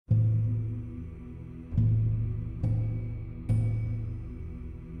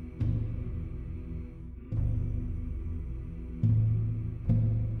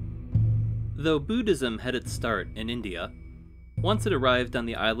Though Buddhism had its start in India, once it arrived on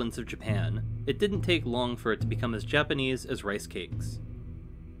the islands of Japan, it didn't take long for it to become as Japanese as rice cakes.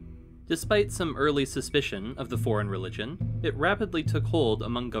 Despite some early suspicion of the foreign religion, it rapidly took hold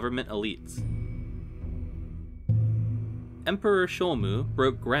among government elites. Emperor Shomu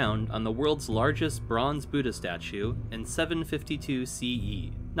broke ground on the world's largest bronze Buddha statue in 752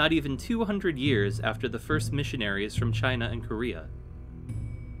 CE, not even 200 years after the first missionaries from China and Korea.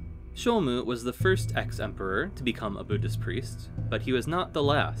 Shomu was the first ex-emperor to become a Buddhist priest, but he was not the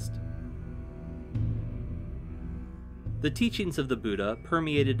last. The teachings of the Buddha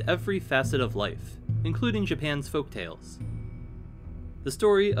permeated every facet of life, including Japan's folktales. The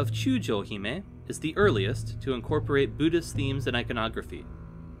story of Chujo-hime is the earliest to incorporate Buddhist themes and iconography.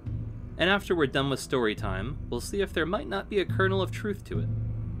 And after we're done with story time, we'll see if there might not be a kernel of truth to it.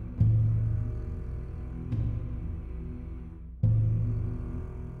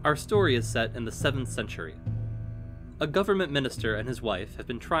 Our story is set in the 7th century. A government minister and his wife have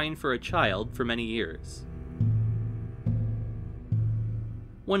been trying for a child for many years.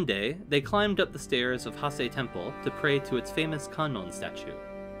 One day, they climbed up the stairs of Hase Temple to pray to its famous Kannon statue.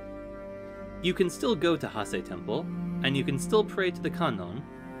 You can still go to Hase Temple, and you can still pray to the Kannon,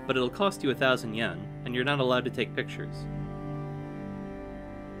 but it'll cost you 1,000 yen, and you're not allowed to take pictures.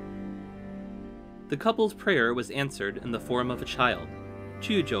 The couple's prayer was answered in the form of a child,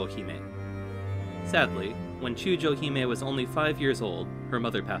 Chujo-hime. Sadly, when Chujo-hime was only 5 years old, her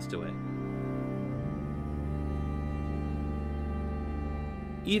mother passed away.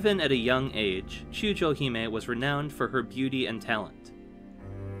 Even at a young age, Chujo-hime was renowned for her beauty and talent.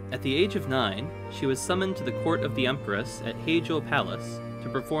 At the age of 9, she was summoned to the court of the Empress at Heijo Palace to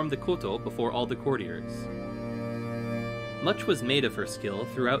perform the koto before all the courtiers. Much was made of her skill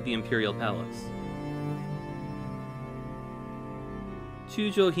throughout the imperial palace.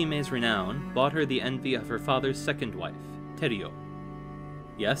 Chujo-hime's renown bought her the envy of her father's second wife, Teryo.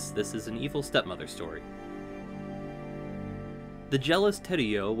 Yes, this is an evil stepmother story. The jealous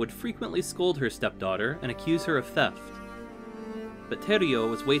Teryo would frequently scold her stepdaughter and accuse her of theft. But Teryo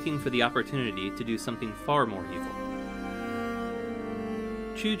was waiting for the opportunity to do something far more evil.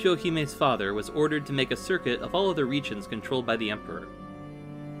 Chujo-hime's father was ordered to make a circuit of all of the regions controlled by the emperor.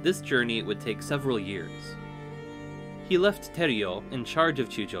 This journey would take several years. He left Teryo in charge of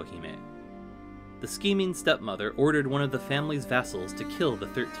Chujo-hime. The scheming stepmother ordered one of the family's vassals to kill the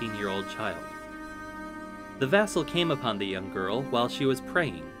 13-year-old child. The vassal came upon the young girl while she was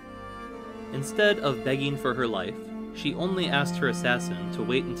praying. Instead of begging for her life, she only asked her assassin to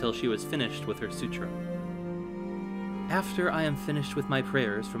wait until she was finished with her sutra. "After I am finished with my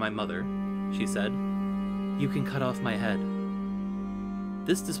prayers for my mother," she said, "you can cut off my head."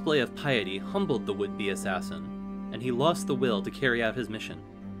 This display of piety humbled the would-be assassin, and he lost the will to carry out his mission.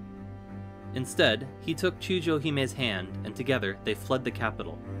 Instead, he took Chujo-hime's hand, and together they fled the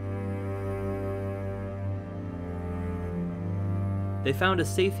capital. They found a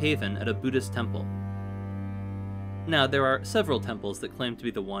safe haven at a Buddhist temple. Now, there are several temples that claim to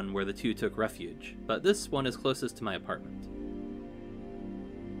be the one where the two took refuge, but this one is closest to my apartment.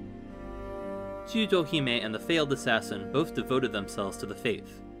 Chujo-hime and the failed assassin both devoted themselves to the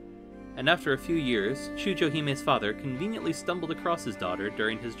faith, and after a few years, Chujo-hime's father conveniently stumbled across his daughter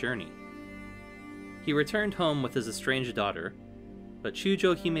during his journey. He returned home with his estranged daughter, but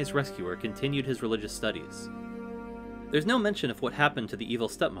Chujo-hime's rescuer continued his religious studies. There's no mention of what happened to the evil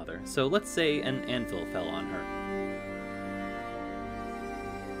stepmother, so let's say an anvil fell on her.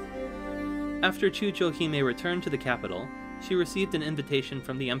 After Chujo-hime returned to the capital, she received an invitation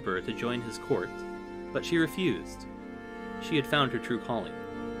from the emperor to join his court, but she refused. She had found her true calling.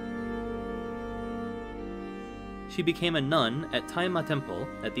 She became a nun at Taima Temple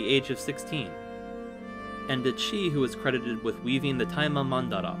at the age of 16, and it's she who is credited with weaving the Taima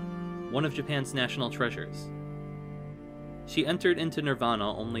Mandala, one of Japan's national treasures. She entered into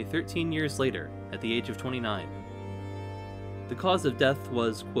nirvana only 13 years later, at the age of 29. The cause of death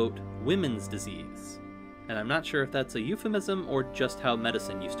was, quote, women's disease, and I'm not sure if that's a euphemism or just how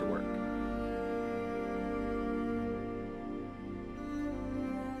medicine used to work.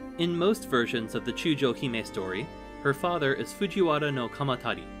 In most versions of the Chujo-hime story, her father is Fujiwara no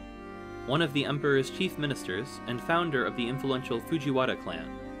Kamatari, one of the emperor's chief ministers and founder of the influential Fujiwara clan.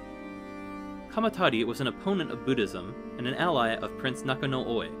 Kamatari was an opponent of Buddhism and an ally of Prince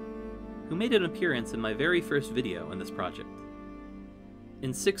Nakano-Oe, who made an appearance in my very first video in this project.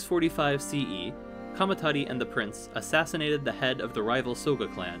 In 645 CE, Kamatari and the prince assassinated the head of the rival Soga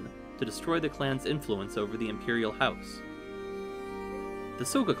clan to destroy the clan's influence over the imperial house. The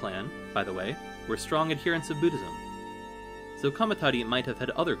Soga clan, by the way, were strong adherents of Buddhism, so Kamatari might have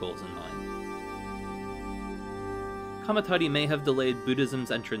had other goals in mind. Kamatari may have delayed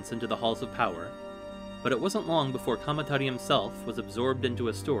Buddhism's entrance into the halls of power, but it wasn't long before Kamatari himself was absorbed into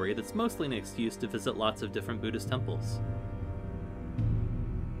a story that's mostly an excuse to visit lots of different Buddhist temples.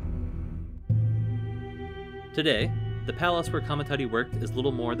 Today, the palace where Kamatari worked is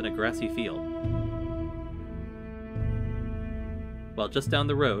little more than a grassy field. While just down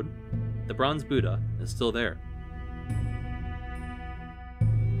the road, the bronze Buddha is still there.